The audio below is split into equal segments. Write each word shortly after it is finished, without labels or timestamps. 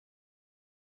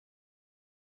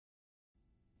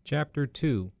Chapter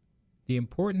 2. The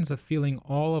Importance of Feeling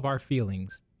All of Our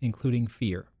Feelings, including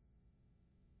fear.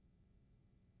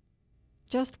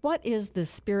 Just what is this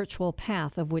spiritual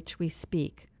path of which we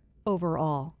speak,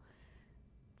 overall?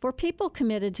 For people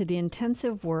committed to the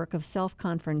intensive work of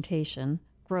self-confrontation,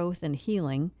 growth, and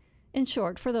healing, in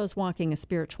short, for those walking a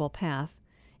spiritual path,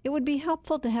 it would be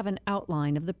helpful to have an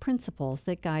outline of the principles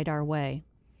that guide our way.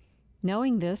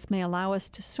 Knowing this may allow us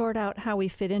to sort out how we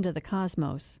fit into the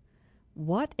cosmos.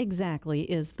 What exactly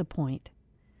is the point?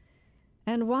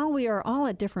 And while we are all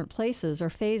at different places or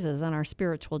phases on our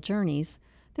spiritual journeys,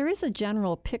 there is a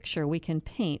general picture we can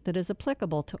paint that is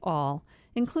applicable to all,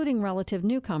 including relative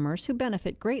newcomers who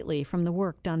benefit greatly from the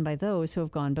work done by those who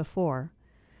have gone before.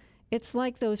 It's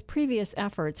like those previous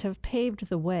efforts have paved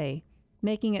the way,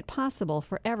 making it possible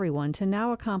for everyone to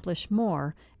now accomplish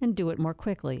more and do it more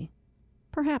quickly.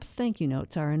 Perhaps thank you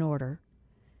notes are in order.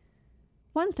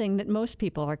 One thing that most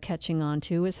people are catching on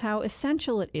to is how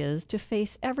essential it is to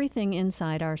face everything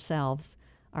inside ourselves,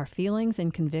 our feelings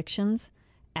and convictions,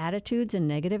 attitudes and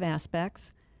negative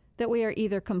aspects, that we are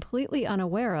either completely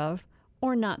unaware of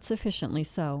or not sufficiently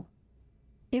so.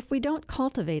 If we don't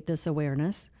cultivate this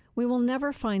awareness, we will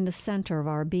never find the center of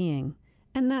our being,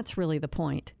 and that's really the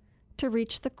point, to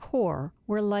reach the core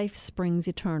where life springs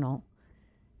eternal.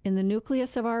 In the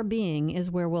nucleus of our being is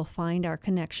where we'll find our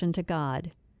connection to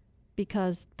God,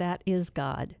 because that is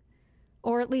God,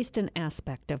 or at least an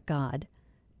aspect of God.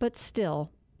 But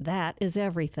still, that is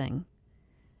everything.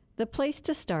 The place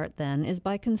to start, then, is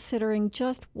by considering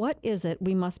just what is it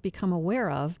we must become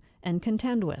aware of and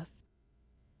contend with.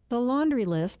 The laundry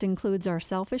list includes our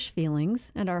selfish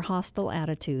feelings and our hostile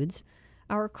attitudes,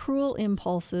 our cruel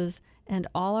impulses, and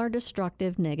all our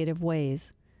destructive negative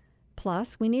ways.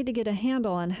 Plus, we need to get a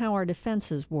handle on how our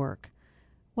defenses work.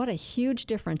 What a huge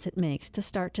difference it makes to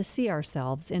start to see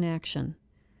ourselves in action.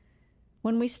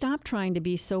 When we stop trying to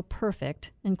be so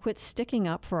perfect and quit sticking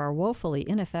up for our woefully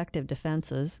ineffective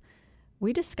defenses,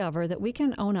 we discover that we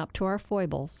can own up to our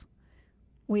foibles.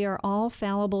 We are all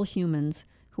fallible humans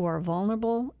who are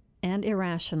vulnerable and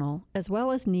irrational, as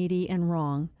well as needy and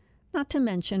wrong, not to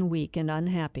mention weak and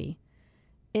unhappy.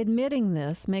 Admitting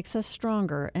this makes us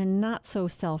stronger and not so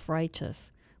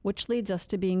self-righteous, which leads us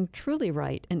to being truly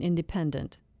right and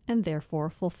independent, and therefore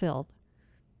fulfilled.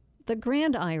 The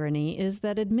grand irony is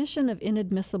that admission of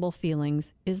inadmissible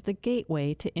feelings is the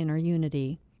gateway to inner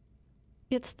unity.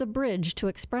 It's the bridge to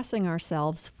expressing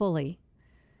ourselves fully.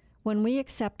 When we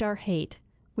accept our hate,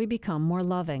 we become more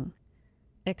loving.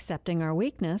 Accepting our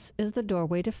weakness is the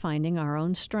doorway to finding our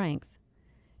own strength.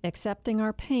 Accepting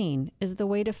our pain is the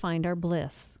way to find our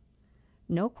bliss.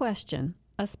 No question,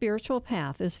 a spiritual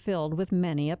path is filled with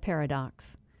many a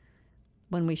paradox.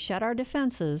 When we shed our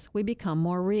defenses, we become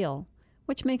more real,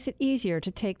 which makes it easier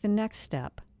to take the next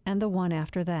step and the one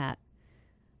after that.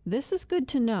 This is good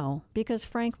to know because,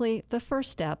 frankly, the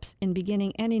first steps in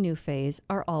beginning any new phase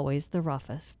are always the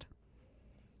roughest.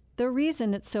 The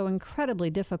reason it's so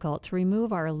incredibly difficult to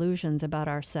remove our illusions about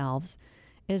ourselves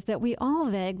is that we all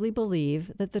vaguely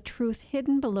believe that the truth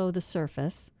hidden below the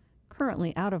surface,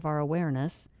 currently out of our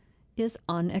awareness, is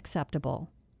unacceptable.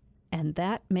 And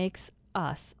that makes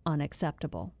us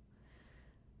unacceptable.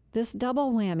 This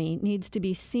double whammy needs to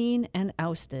be seen and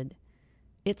ousted.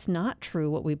 It's not true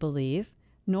what we believe,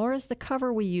 nor is the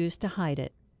cover we use to hide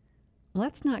it.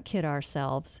 Let's not kid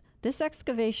ourselves. This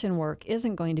excavation work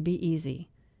isn't going to be easy,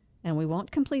 and we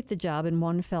won't complete the job in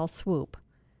one fell swoop.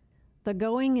 The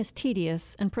going is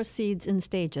tedious and proceeds in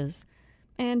stages,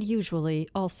 and usually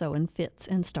also in fits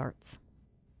and starts.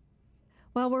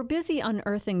 While we're busy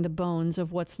unearthing the bones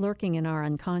of what's lurking in our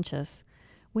unconscious,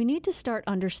 we need to start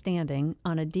understanding,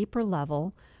 on a deeper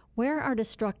level, where our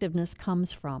destructiveness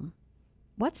comes from.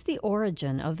 What's the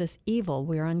origin of this evil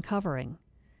we're uncovering?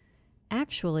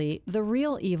 Actually, the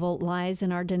real evil lies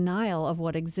in our denial of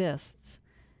what exists.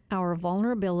 Our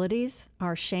vulnerabilities,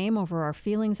 our shame over our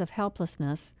feelings of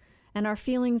helplessness, and our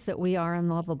feelings that we are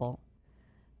unlovable.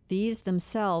 These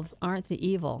themselves aren't the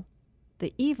evil.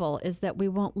 The evil is that we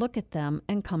won't look at them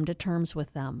and come to terms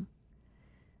with them.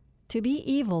 To be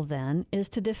evil, then, is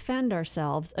to defend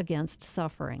ourselves against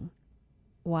suffering.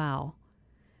 Wow.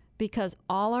 Because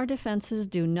all our defenses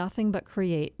do nothing but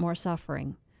create more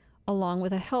suffering, along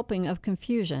with a helping of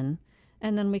confusion,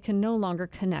 and then we can no longer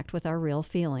connect with our real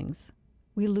feelings.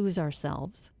 We lose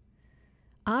ourselves.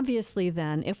 Obviously,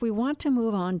 then, if we want to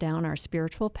move on down our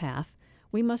spiritual path,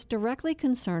 we must directly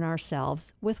concern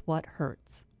ourselves with what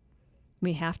hurts.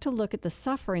 We have to look at the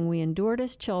suffering we endured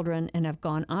as children and have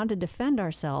gone on to defend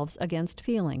ourselves against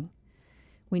feeling.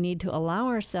 We need to allow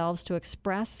ourselves to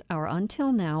express our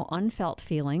until now unfelt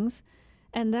feelings,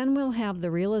 and then we'll have the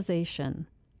realization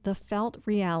the felt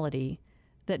reality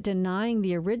that denying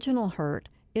the original hurt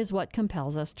is what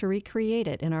compels us to recreate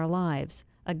it in our lives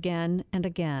again and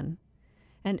again.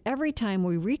 And every time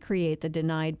we recreate the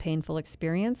denied painful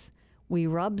experience, we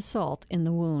rub salt in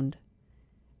the wound.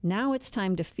 Now it's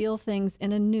time to feel things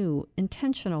in a new,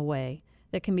 intentional way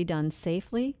that can be done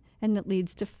safely and that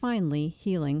leads to finally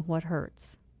healing what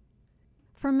hurts.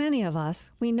 For many of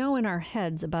us, we know in our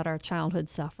heads about our childhood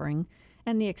suffering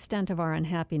and the extent of our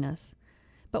unhappiness,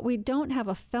 but we don't have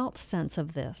a felt sense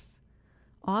of this.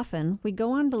 Often, we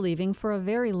go on believing for a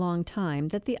very long time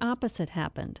that the opposite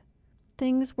happened.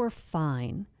 Things were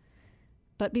fine.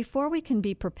 But before we can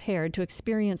be prepared to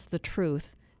experience the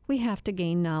truth, we have to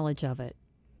gain knowledge of it.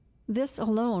 This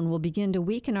alone will begin to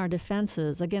weaken our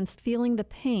defenses against feeling the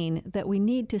pain that we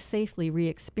need to safely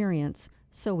re-experience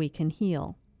so we can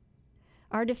heal.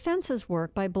 Our defenses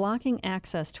work by blocking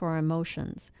access to our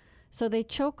emotions, so they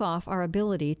choke off our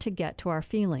ability to get to our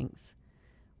feelings.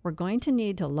 We're going to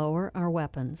need to lower our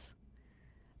weapons.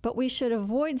 But we should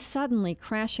avoid suddenly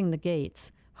crashing the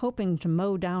gates, hoping to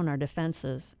mow down our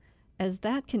defenses, as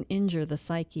that can injure the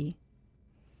psyche.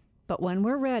 But when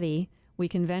we're ready, we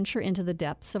can venture into the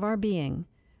depths of our being,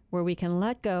 where we can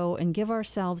let go and give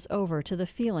ourselves over to the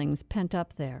feelings pent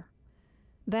up there.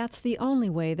 That's the only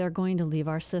way they're going to leave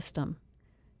our system.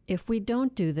 If we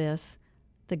don't do this,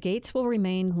 the gates will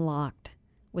remain locked,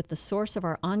 with the source of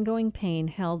our ongoing pain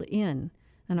held in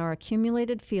and our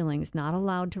accumulated feelings not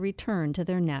allowed to return to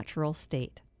their natural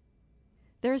state.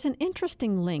 There's an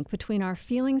interesting link between our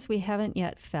feelings we haven't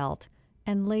yet felt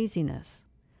and laziness.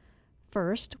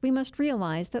 First, we must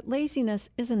realize that laziness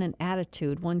isn't an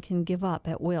attitude one can give up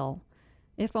at will,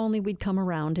 if only we'd come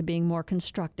around to being more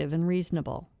constructive and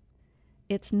reasonable.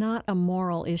 It's not a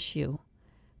moral issue.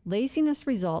 Laziness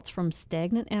results from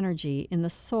stagnant energy in the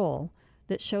soul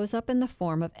that shows up in the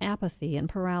form of apathy and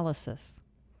paralysis.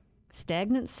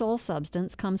 Stagnant soul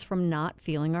substance comes from not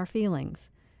feeling our feelings,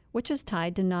 which is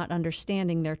tied to not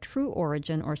understanding their true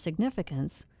origin or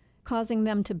significance, causing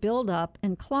them to build up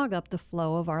and clog up the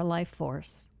flow of our life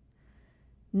force.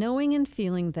 Knowing and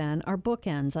feeling, then, are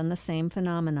bookends on the same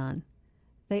phenomenon.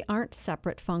 They aren't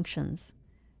separate functions.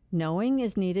 Knowing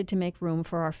is needed to make room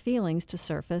for our feelings to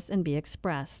surface and be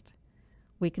expressed.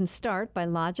 We can start by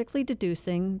logically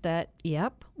deducing that,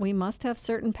 yep, we must have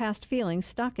certain past feelings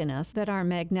stuck in us that are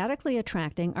magnetically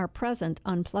attracting our present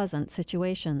unpleasant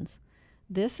situations.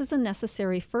 This is a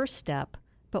necessary first step,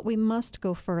 but we must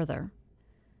go further.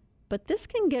 But this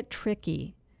can get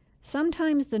tricky.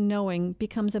 Sometimes the knowing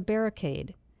becomes a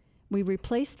barricade. We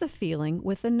replace the feeling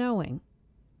with the knowing.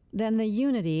 Then the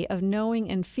unity of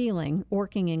knowing and feeling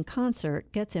working in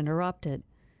concert gets interrupted.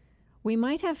 We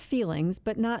might have feelings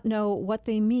but not know what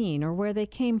they mean or where they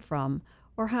came from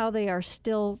or how they are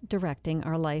still directing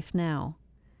our life now.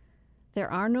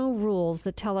 There are no rules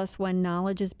that tell us when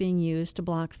knowledge is being used to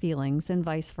block feelings and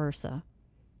vice versa.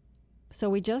 So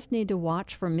we just need to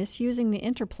watch for misusing the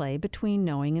interplay between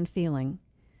knowing and feeling.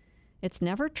 It's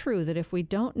never true that if we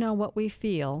don't know what we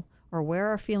feel or where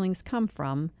our feelings come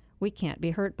from, we can't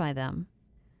be hurt by them.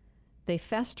 They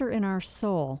fester in our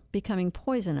soul, becoming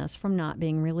poisonous from not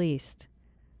being released.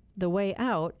 The way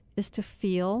out is to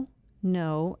feel,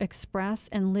 know, express,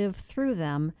 and live through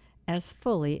them as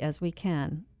fully as we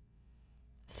can.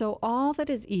 So all that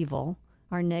is evil,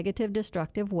 our negative,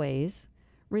 destructive ways,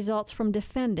 results from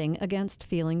defending against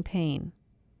feeling pain.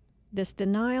 This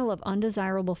denial of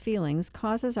undesirable feelings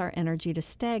causes our energy to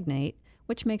stagnate,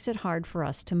 which makes it hard for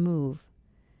us to move.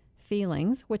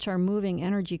 Feelings, which are moving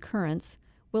energy currents,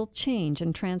 will change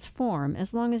and transform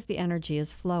as long as the energy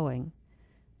is flowing.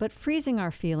 But freezing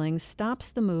our feelings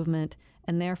stops the movement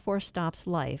and therefore stops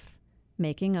life,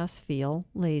 making us feel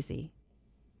lazy.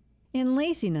 In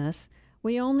laziness,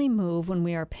 we only move when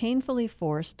we are painfully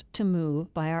forced to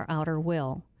move by our outer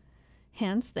will.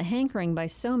 Hence, the hankering by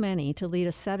so many to lead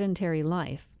a sedentary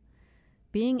life.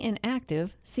 Being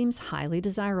inactive seems highly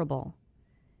desirable.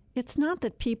 It's not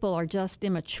that people are just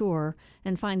immature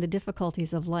and find the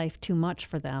difficulties of life too much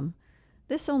for them.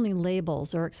 This only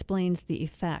labels or explains the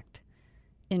effect.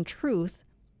 In truth,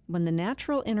 when the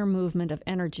natural inner movement of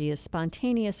energy is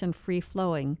spontaneous and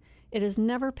free-flowing, it is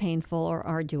never painful or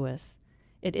arduous.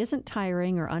 It isn't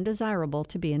tiring or undesirable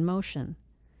to be in motion.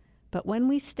 But when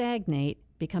we stagnate,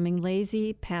 becoming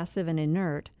lazy, passive, and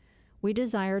inert, we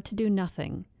desire to do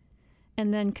nothing,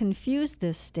 and then confuse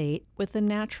this state with the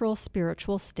natural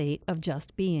spiritual state of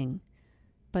just being.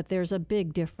 But there's a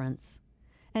big difference.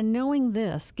 And knowing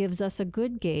this gives us a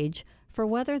good gauge for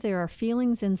whether there are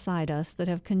feelings inside us that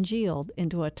have congealed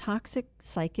into a toxic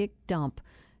psychic dump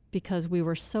because we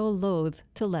were so loath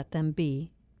to let them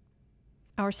be.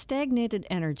 Our stagnated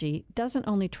energy doesn't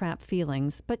only trap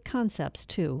feelings, but concepts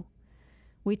too.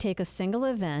 We take a single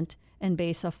event and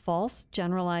base a false,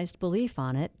 generalized belief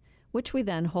on it, which we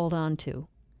then hold on to.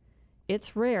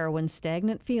 It's rare when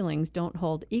stagnant feelings don't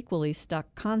hold equally stuck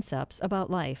concepts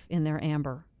about life in their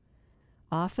amber.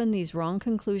 Often these wrong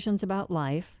conclusions about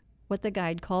life, what the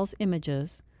guide calls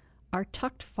images, are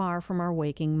tucked far from our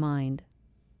waking mind.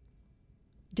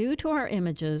 Due to our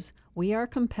images, we are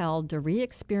compelled to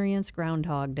re-experience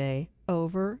Groundhog Day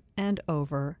over and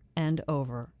over and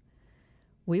over.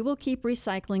 We will keep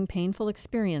recycling painful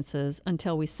experiences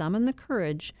until we summon the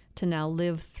courage to now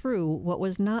live through what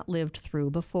was not lived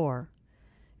through before.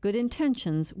 Good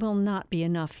intentions will not be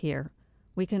enough here.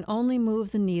 We can only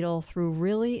move the needle through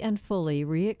really and fully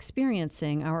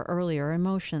re-experiencing our earlier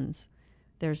emotions.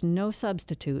 There's no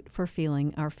substitute for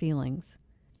feeling our feelings.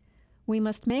 We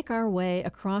must make our way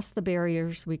across the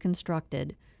barriers we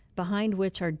constructed, behind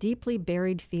which are deeply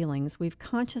buried feelings we've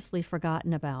consciously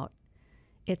forgotten about.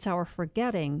 It's our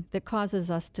forgetting that causes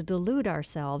us to delude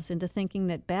ourselves into thinking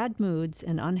that bad moods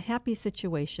and unhappy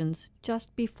situations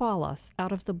just befall us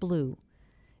out of the blue.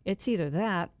 It's either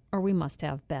that or we must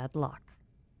have bad luck.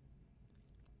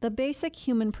 The basic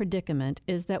human predicament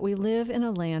is that we live in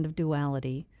a land of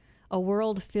duality, a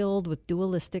world filled with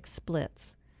dualistic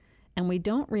splits, and we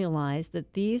don't realize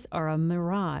that these are a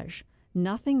mirage,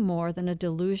 nothing more than a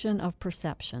delusion of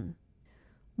perception.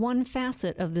 One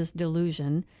facet of this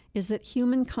delusion is that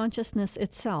human consciousness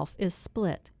itself is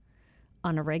split.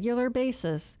 On a regular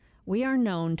basis, we are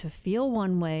known to feel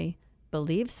one way,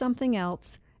 believe something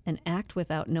else, and act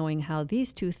without knowing how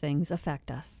these two things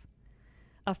affect us.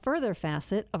 A further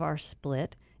facet of our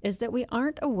split is that we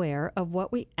aren't aware of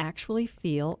what we actually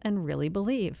feel and really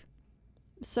believe.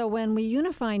 So when we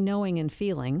unify knowing and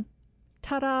feeling,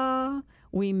 ta-da,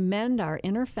 we mend our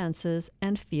inner fences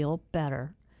and feel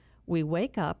better. We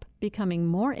wake up becoming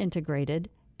more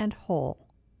integrated and whole.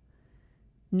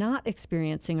 Not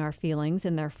experiencing our feelings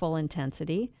in their full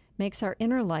intensity makes our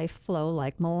inner life flow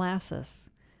like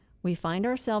molasses. We find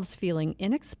ourselves feeling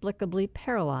inexplicably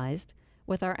paralyzed,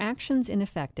 with our actions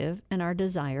ineffective and our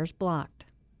desires blocked.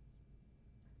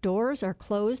 Doors are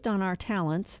closed on our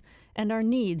talents, and our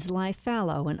needs lie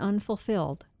fallow and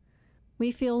unfulfilled.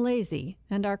 We feel lazy,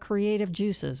 and our creative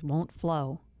juices won't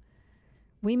flow.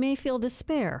 We may feel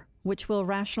despair, which we'll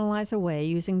rationalize away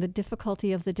using the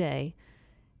difficulty of the day,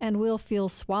 and we'll feel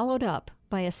swallowed up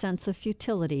by a sense of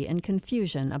futility and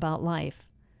confusion about life.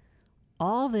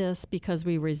 All this because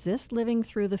we resist living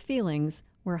through the feelings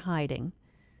we're hiding.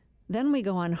 Then we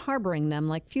go on harboring them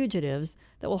like fugitives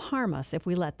that will harm us if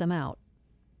we let them out.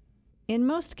 In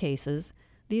most cases,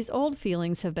 these old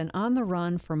feelings have been on the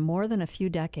run for more than a few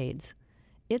decades.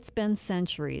 It's been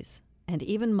centuries, and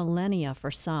even millennia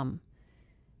for some.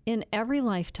 In every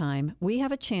lifetime, we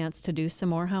have a chance to do some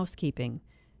more housekeeping,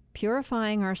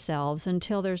 purifying ourselves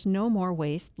until there's no more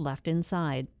waste left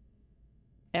inside.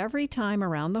 Every time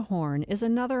around the horn is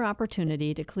another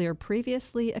opportunity to clear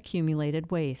previously accumulated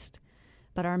waste.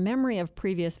 But our memory of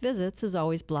previous visits is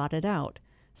always blotted out,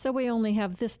 so we only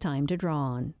have this time to draw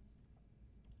on.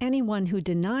 Anyone who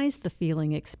denies the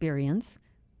feeling experience,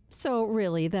 so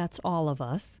really that's all of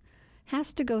us,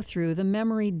 has to go through the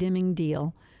memory dimming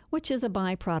deal, which is a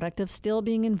byproduct of still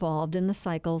being involved in the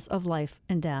cycles of life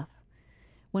and death.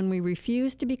 When we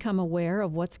refuse to become aware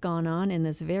of what's gone on in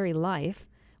this very life,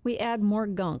 we add more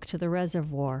gunk to the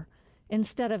reservoir,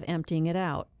 instead of emptying it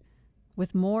out,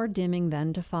 with more dimming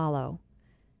then to follow.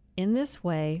 In this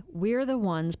way, we're the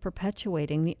ones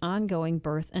perpetuating the ongoing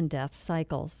birth and death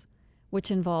cycles, which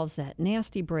involves that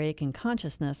nasty break in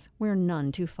consciousness we're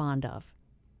none too fond of.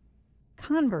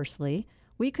 Conversely,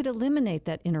 we could eliminate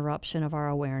that interruption of our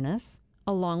awareness,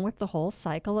 along with the whole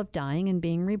cycle of dying and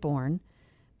being reborn,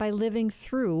 by living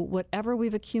through whatever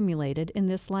we've accumulated in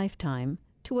this lifetime,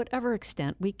 to whatever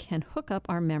extent we can hook up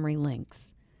our memory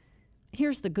links.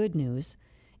 Here's the good news.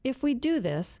 If we do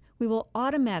this, we will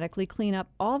automatically clean up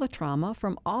all the trauma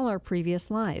from all our previous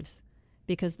lives,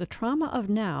 because the trauma of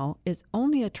now is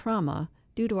only a trauma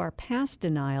due to our past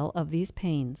denial of these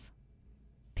pains.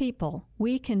 People,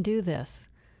 we can do this,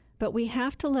 but we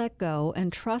have to let go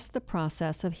and trust the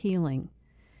process of healing.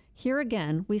 Here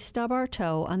again, we stub our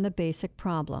toe on the basic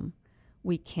problem.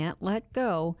 We can't let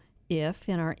go if,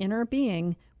 in our inner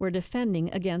being, we're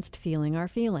defending against feeling our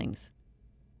feelings,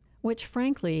 which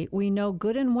frankly we know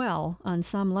good and well, on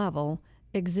some level,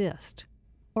 exist,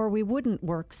 or we wouldn't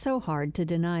work so hard to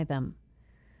deny them.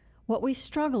 What we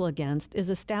struggle against is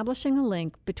establishing a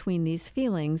link between these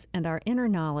feelings and our inner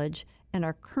knowledge and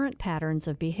our current patterns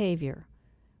of behavior.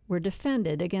 We're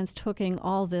defended against hooking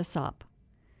all this up.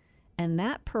 And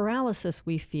that paralysis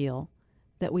we feel,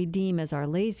 that we deem as our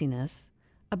laziness,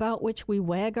 about which we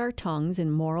wag our tongues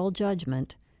in moral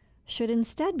judgment, should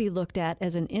instead be looked at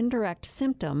as an indirect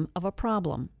symptom of a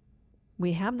problem.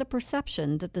 We have the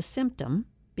perception that the symptom,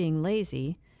 being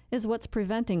lazy, is what's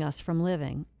preventing us from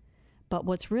living. But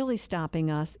what's really stopping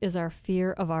us is our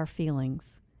fear of our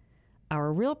feelings.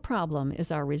 Our real problem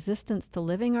is our resistance to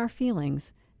living our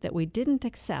feelings that we didn't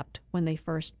accept when they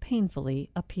first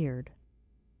painfully appeared.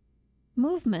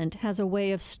 Movement has a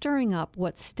way of stirring up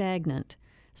what's stagnant,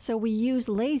 so we use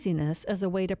laziness as a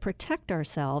way to protect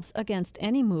ourselves against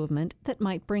any movement that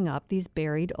might bring up these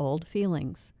buried old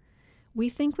feelings. We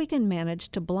think we can manage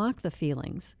to block the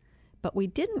feelings, but we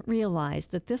didn't realize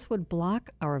that this would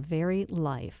block our very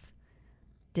life.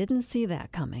 Didn't see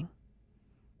that coming.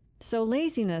 So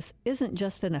laziness isn't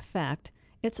just an effect,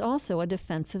 it's also a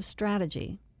defensive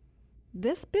strategy.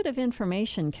 This bit of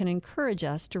information can encourage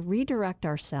us to redirect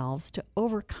ourselves to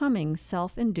overcoming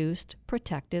self-induced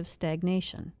protective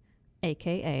stagnation,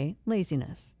 aka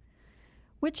laziness,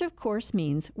 which of course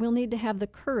means we'll need to have the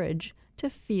courage to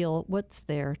feel what's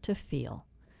there to feel.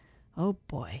 Oh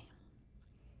boy.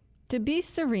 To be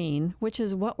serene, which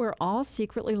is what we're all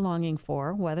secretly longing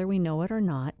for, whether we know it or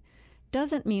not,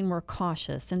 doesn't mean we're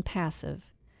cautious and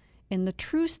passive. In the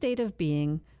true state of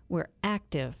being, we're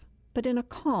active, but in a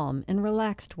calm and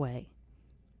relaxed way.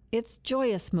 It's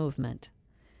joyous movement.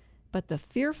 But the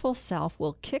fearful self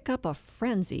will kick up a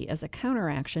frenzy as a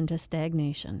counteraction to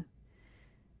stagnation.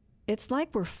 It's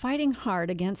like we're fighting hard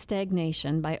against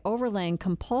stagnation by overlaying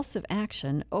compulsive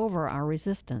action over our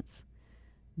resistance.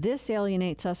 This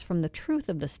alienates us from the truth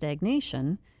of the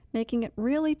stagnation, making it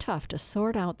really tough to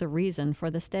sort out the reason for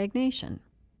the stagnation.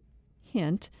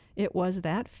 Hint, it was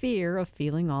that fear of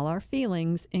feeling all our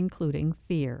feelings, including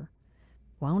fear.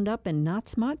 Wound up in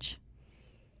knots much?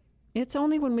 It's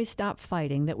only when we stop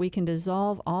fighting that we can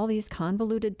dissolve all these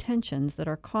convoluted tensions that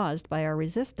are caused by our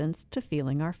resistance to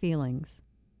feeling our feelings.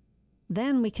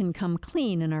 Then we can come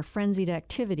clean in our frenzied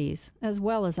activities, as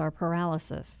well as our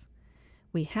paralysis.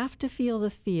 We have to feel the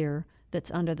fear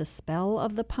that's under the spell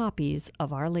of the poppies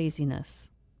of our laziness.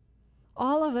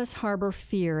 All of us harbor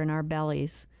fear in our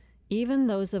bellies, even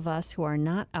those of us who are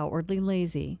not outwardly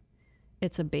lazy.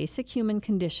 It's a basic human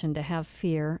condition to have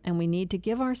fear, and we need to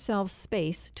give ourselves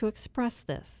space to express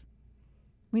this.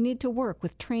 We need to work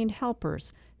with trained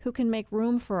helpers who can make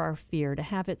room for our fear to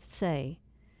have its say.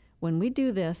 When we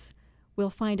do this, we'll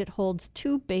find it holds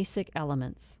two basic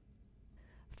elements.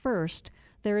 First,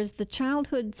 there is the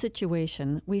childhood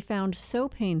situation we found so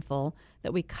painful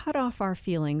that we cut off our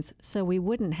feelings so we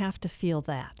wouldn't have to feel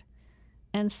that.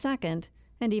 And second,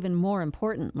 and even more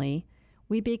importantly,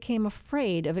 we became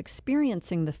afraid of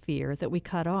experiencing the fear that we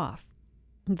cut off.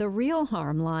 The real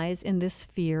harm lies in this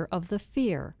fear of the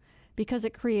fear, because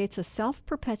it creates a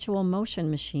self-perpetual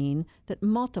motion machine that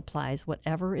multiplies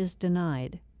whatever is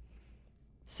denied.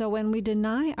 So when we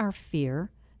deny our fear,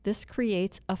 this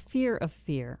creates a fear of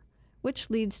fear, which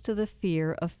leads to the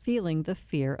fear of feeling the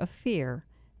fear of fear,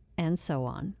 and so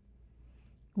on.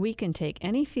 We can take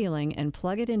any feeling and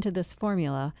plug it into this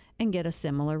formula and get a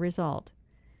similar result.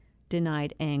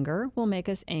 Denied anger will make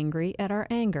us angry at our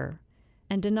anger,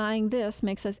 and denying this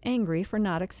makes us angry for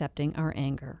not accepting our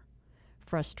anger.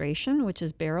 Frustration, which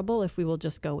is bearable if we will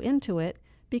just go into it,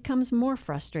 becomes more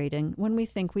frustrating when we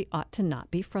think we ought to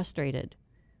not be frustrated.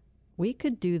 We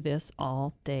could do this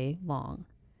all day long.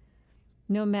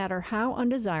 No matter how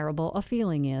undesirable a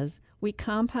feeling is, we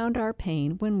compound our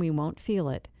pain when we won't feel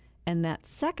it, and that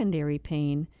secondary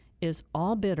pain is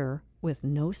all bitter with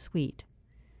no sweet.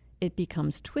 It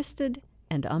becomes twisted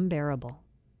and unbearable.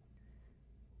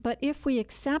 But if we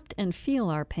accept and feel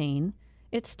our pain,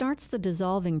 it starts the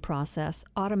dissolving process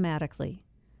automatically.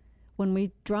 When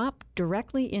we drop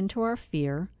directly into our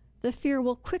fear, the fear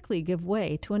will quickly give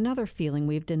way to another feeling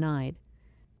we've denied.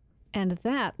 And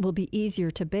that will be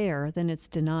easier to bear than its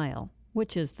denial,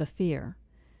 which is the fear.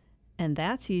 And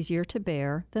that's easier to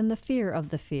bear than the fear of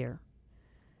the fear.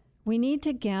 We need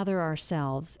to gather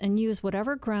ourselves and use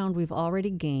whatever ground we've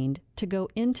already gained to go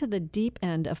into the deep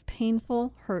end of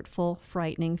painful, hurtful,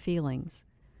 frightening feelings.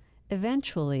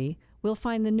 Eventually, we'll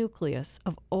find the nucleus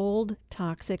of old,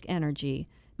 toxic energy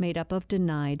made up of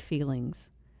denied feelings.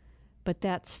 But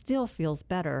that still feels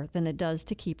better than it does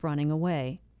to keep running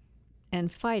away.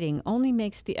 And fighting only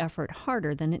makes the effort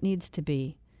harder than it needs to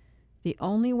be. The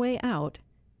only way out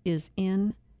is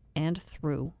in and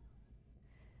through.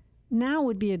 Now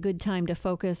would be a good time to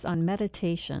focus on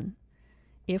meditation.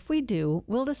 If we do,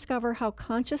 we'll discover how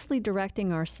consciously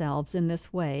directing ourselves in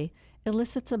this way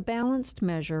elicits a balanced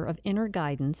measure of inner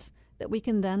guidance that we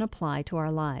can then apply to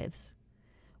our lives.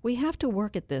 We have to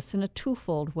work at this in a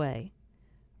twofold way.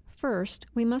 First,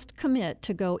 we must commit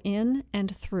to go in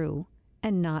and through,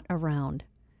 and not around.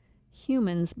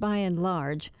 Humans, by and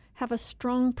large, have a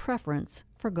strong preference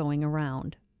for going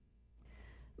around.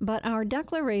 But our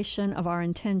declaration of our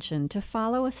intention to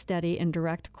follow a steady and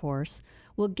direct course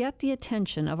will get the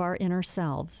attention of our inner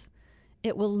selves.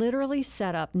 It will literally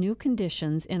set up new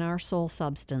conditions in our soul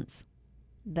substance.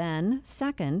 Then,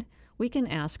 second, we can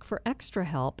ask for extra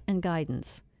help and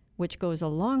guidance, which goes a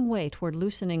long way toward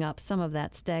loosening up some of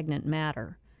that stagnant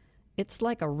matter. It's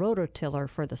like a rototiller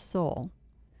for the soul.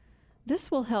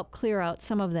 This will help clear out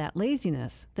some of that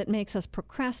laziness that makes us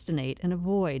procrastinate and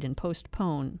avoid and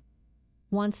postpone.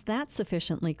 Once that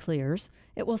sufficiently clears,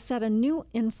 it will set a new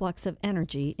influx of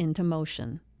energy into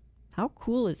motion. How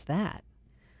cool is that?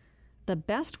 The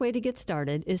best way to get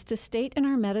started is to state in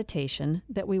our meditation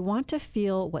that we want to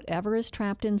feel whatever is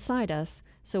trapped inside us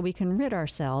so we can rid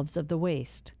ourselves of the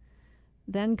waste.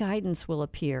 Then guidance will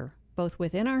appear, both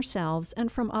within ourselves and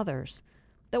from others,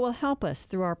 that will help us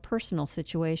through our personal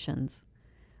situations.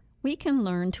 We can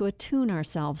learn to attune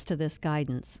ourselves to this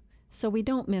guidance, so we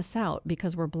don't miss out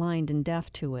because we're blind and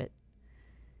deaf to it.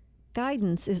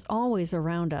 Guidance is always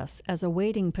around us as a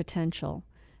waiting potential,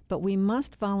 but we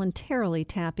must voluntarily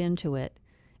tap into it,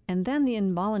 and then the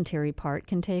involuntary part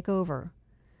can take over.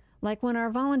 Like when our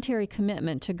voluntary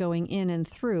commitment to going in and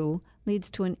through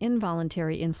leads to an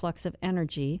involuntary influx of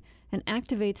energy and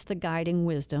activates the guiding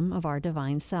wisdom of our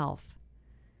divine self.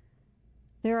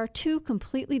 There are two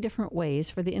completely different ways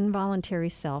for the involuntary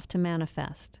self to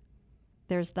manifest.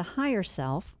 There's the higher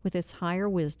self with its higher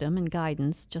wisdom and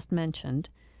guidance just mentioned,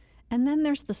 and then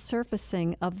there's the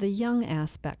surfacing of the young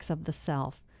aspects of the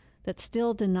self that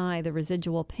still deny the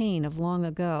residual pain of long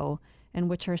ago and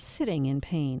which are sitting in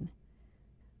pain.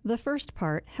 The first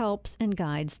part helps and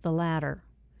guides the latter.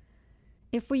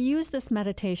 If we use this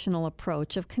meditational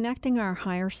approach of connecting our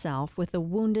higher self with the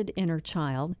wounded inner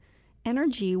child,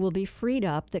 energy will be freed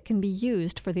up that can be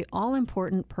used for the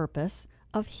all-important purpose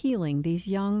of healing these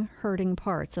young, hurting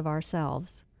parts of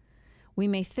ourselves. We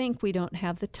may think we don't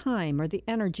have the time or the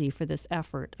energy for this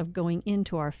effort of going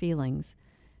into our feelings,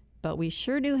 but we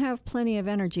sure do have plenty of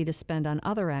energy to spend on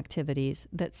other activities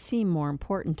that seem more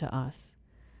important to us.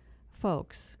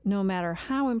 Folks, no matter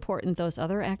how important those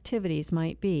other activities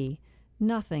might be,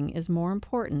 nothing is more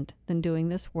important than doing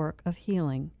this work of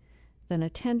healing, than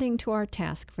attending to our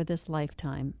task for this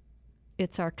lifetime.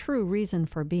 It's our true reason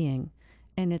for being,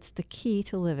 and it's the key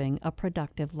to living a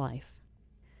productive life.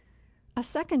 A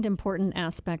second important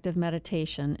aspect of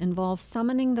meditation involves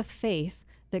summoning the faith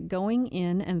that going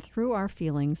in and through our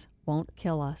feelings won't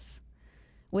kill us.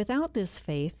 Without this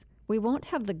faith, we won't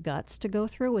have the guts to go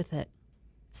through with it.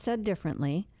 Said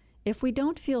differently, if we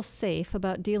don't feel safe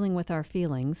about dealing with our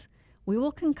feelings, we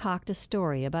will concoct a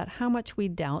story about how much we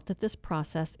doubt that this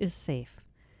process is safe.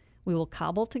 We will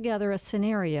cobble together a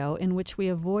scenario in which we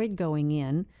avoid going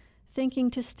in, thinking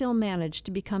to still manage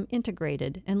to become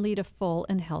integrated and lead a full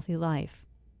and healthy life.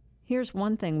 Here's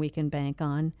one thing we can bank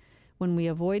on. When we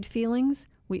avoid feelings,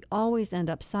 we always end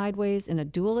up sideways in a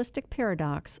dualistic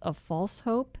paradox of false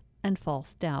hope and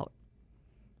false doubt.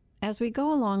 As we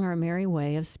go along our merry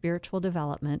way of spiritual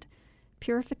development,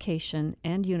 purification,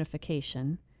 and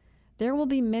unification, there will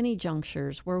be many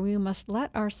junctures where we must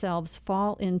let ourselves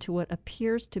fall into what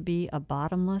appears to be a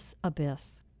bottomless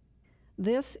abyss.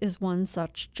 This is one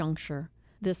such juncture,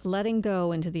 this letting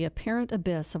go into the apparent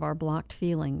abyss of our blocked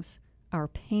feelings, our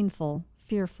painful,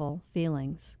 fearful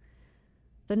feelings.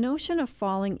 The notion of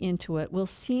falling into it will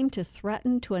seem to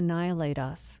threaten to annihilate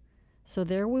us, so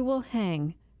there we will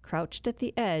hang, crouched at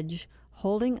the edge,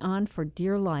 holding on for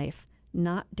dear life,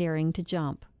 not daring to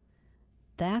jump.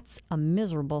 That's a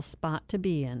miserable spot to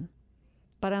be in.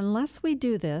 But unless we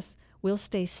do this, we'll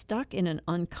stay stuck in an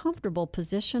uncomfortable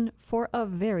position for a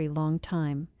very long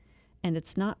time, and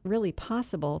it's not really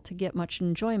possible to get much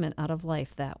enjoyment out of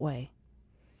life that way.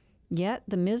 Yet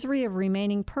the misery of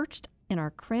remaining perched in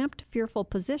our cramped, fearful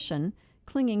position,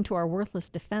 clinging to our worthless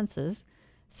defenses,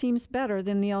 seems better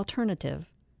than the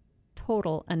alternative,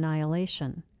 total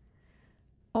annihilation.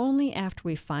 Only after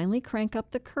we finally crank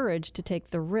up the courage to take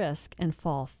the risk and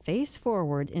fall face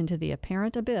forward into the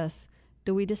apparent abyss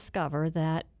do we discover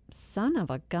that, son of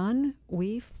a gun,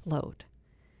 we float.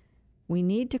 We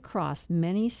need to cross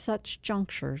many such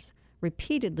junctures,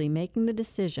 repeatedly making the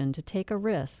decision to take a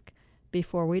risk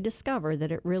before we discover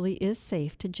that it really is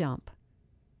safe to jump,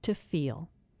 to feel.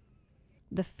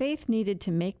 The faith needed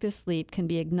to make this leap can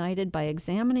be ignited by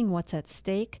examining what's at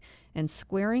stake and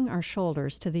squaring our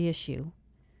shoulders to the issue.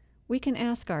 We can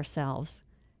ask ourselves,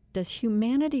 does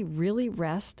humanity really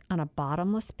rest on a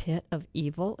bottomless pit of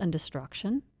evil and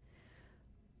destruction?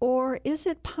 Or is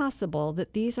it possible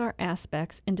that these are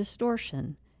aspects in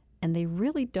distortion, and they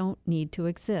really don't need to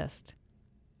exist?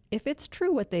 If it's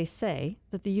true what they say,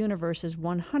 that the universe is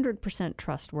 100%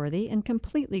 trustworthy and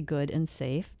completely good and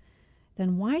safe,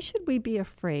 then why should we be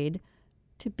afraid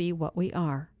to be what we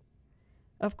are?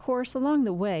 Of course, along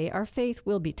the way, our faith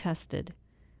will be tested.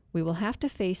 We will have to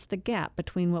face the gap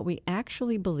between what we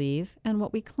actually believe and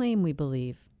what we claim we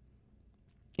believe.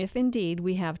 If indeed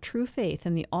we have true faith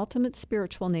in the ultimate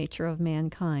spiritual nature of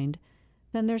mankind,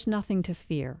 then there's nothing to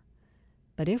fear.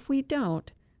 But if we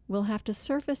don't, we'll have to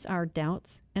surface our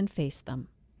doubts and face them.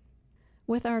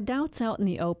 With our doubts out in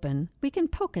the open, we can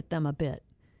poke at them a bit.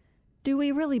 Do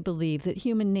we really believe that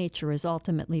human nature is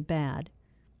ultimately bad?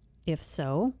 If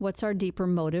so, what's our deeper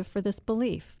motive for this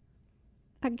belief?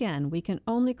 Again, we can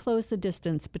only close the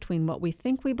distance between what we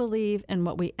think we believe and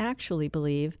what we actually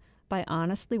believe by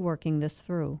honestly working this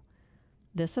through.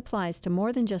 This applies to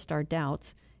more than just our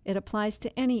doubts. It applies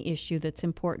to any issue that's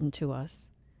important to us.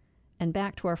 And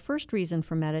back to our first reason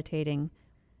for meditating,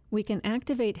 we can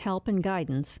activate help and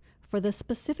guidance for the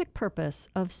specific purpose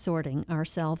of sorting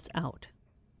ourselves out.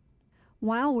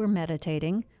 While we're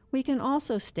meditating, we can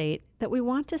also state that we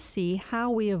want to see how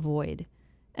we avoid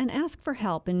and ask for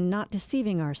help in not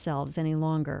deceiving ourselves any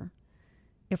longer.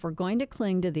 If we're going to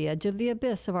cling to the edge of the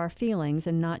abyss of our feelings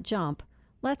and not jump,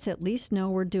 let's at least know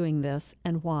we're doing this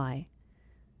and why.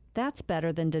 That's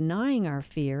better than denying our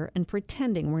fear and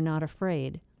pretending we're not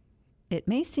afraid. It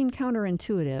may seem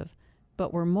counterintuitive,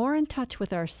 but we're more in touch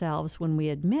with ourselves when we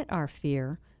admit our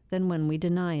fear than when we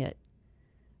deny it.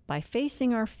 By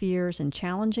facing our fears and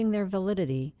challenging their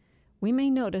validity, we may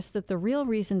notice that the real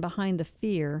reason behind the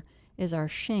fear is our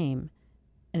shame,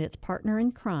 and its partner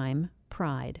in crime,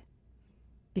 pride.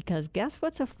 Because guess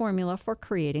what's a formula for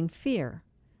creating fear?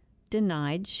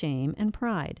 Denied shame and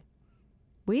pride.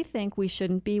 We think we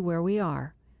shouldn't be where we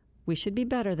are. We should be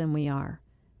better than we are,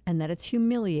 and that it's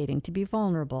humiliating to be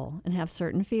vulnerable and have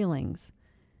certain feelings.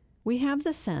 We have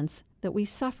the sense that we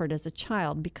suffered as a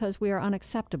child because we are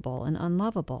unacceptable and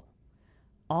unlovable.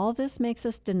 All this makes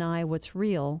us deny what's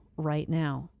real right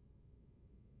now.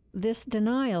 This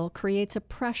denial creates a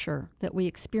pressure that we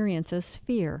experience as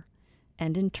fear,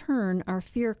 and in turn, our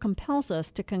fear compels us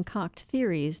to concoct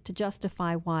theories to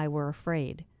justify why we're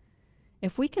afraid.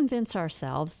 If we convince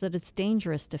ourselves that it's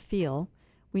dangerous to feel,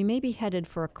 we may be headed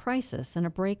for a crisis and a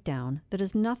breakdown that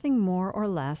is nothing more or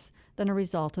less than a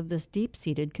result of this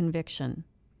deep-seated conviction.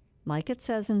 Like it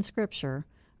says in Scripture,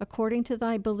 according to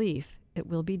thy belief, it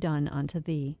will be done unto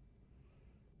thee.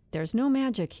 There's no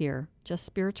magic here, just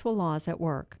spiritual laws at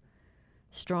work.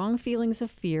 Strong feelings of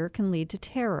fear can lead to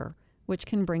terror, which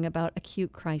can bring about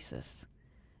acute crisis.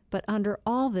 But under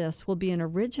all this will be an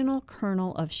original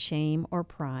kernel of shame or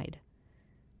pride.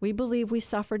 We believe we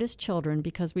suffered as children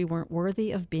because we weren't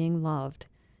worthy of being loved,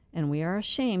 and we are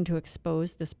ashamed to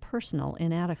expose this personal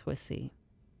inadequacy.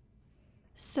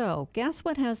 So, guess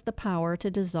what has the power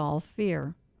to dissolve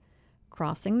fear?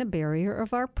 Crossing the barrier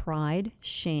of our pride,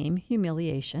 shame,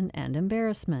 humiliation, and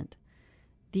embarrassment.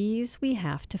 These we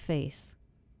have to face.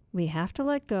 We have to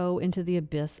let go into the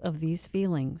abyss of these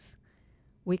feelings.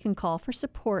 We can call for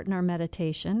support in our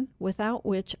meditation, without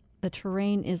which the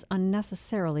terrain is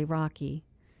unnecessarily rocky.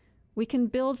 We can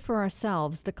build for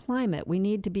ourselves the climate we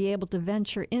need to be able to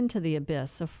venture into the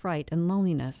abyss of fright and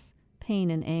loneliness, pain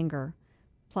and anger,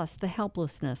 plus the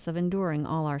helplessness of enduring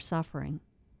all our suffering.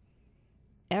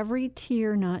 Every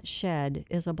tear not shed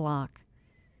is a block.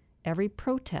 Every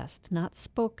protest not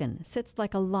spoken sits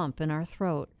like a lump in our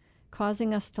throat,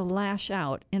 causing us to lash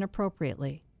out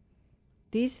inappropriately.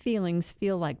 These feelings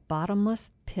feel like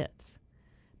bottomless pits,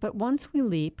 but once we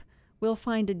leap, we'll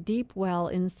find a deep well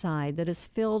inside that is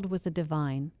filled with the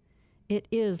divine. It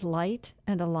is light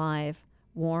and alive,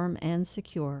 warm and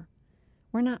secure.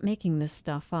 We're not making this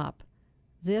stuff up.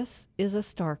 This is a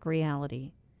stark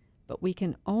reality, but we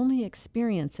can only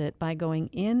experience it by going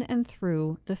in and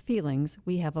through the feelings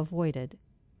we have avoided.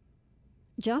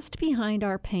 Just behind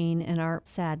our pain and our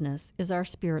sadness is our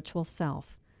spiritual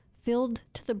self, filled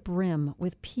to the brim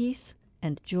with peace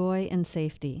and joy and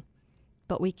safety.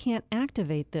 But we can't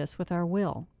activate this with our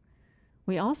will.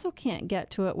 We also can't get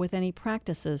to it with any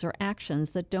practices or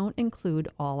actions that don't include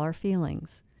all our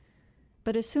feelings.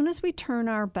 But as soon as we turn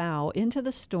our bow into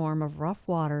the storm of rough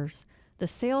waters, the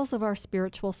sails of our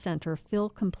spiritual center fill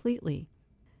completely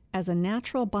as a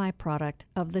natural byproduct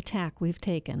of the tack we've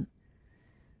taken.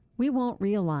 We won't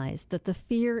realize that the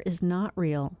fear is not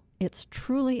real, it's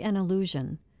truly an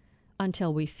illusion,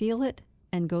 until we feel it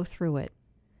and go through it.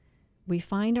 We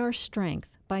find our strength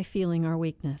by feeling our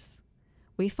weakness.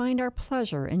 We find our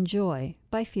pleasure and joy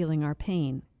by feeling our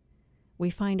pain. We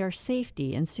find our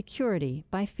safety and security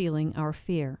by feeling our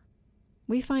fear.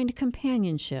 We find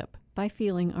companionship by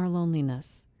feeling our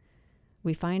loneliness.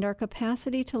 We find our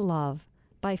capacity to love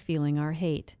by feeling our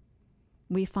hate.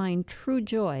 We find true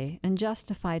joy and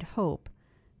justified hope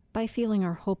by feeling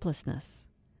our hopelessness.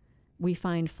 We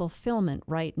find fulfillment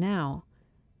right now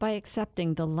by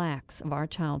accepting the lacks of our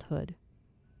childhood.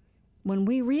 When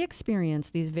we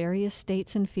re-experience these various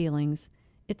states and feelings,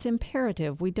 it's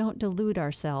imperative we don't delude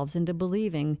ourselves into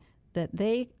believing that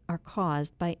they are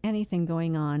caused by anything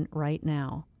going on right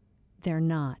now. They're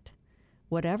not.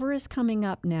 Whatever is coming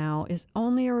up now is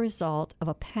only a result of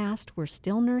a past we're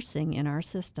still nursing in our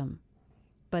system.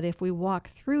 But if we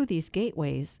walk through these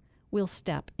gateways, we'll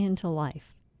step into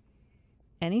life.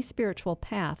 Any spiritual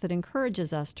path that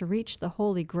encourages us to reach the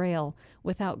Holy Grail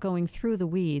without going through the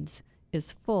weeds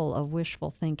is full of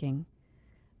wishful thinking.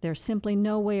 There's simply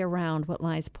no way around what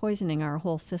lies poisoning our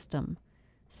whole system,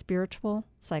 spiritual,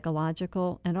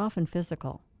 psychological, and often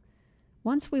physical.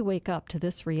 Once we wake up to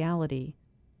this reality,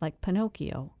 like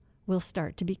Pinocchio, we'll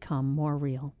start to become more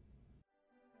real.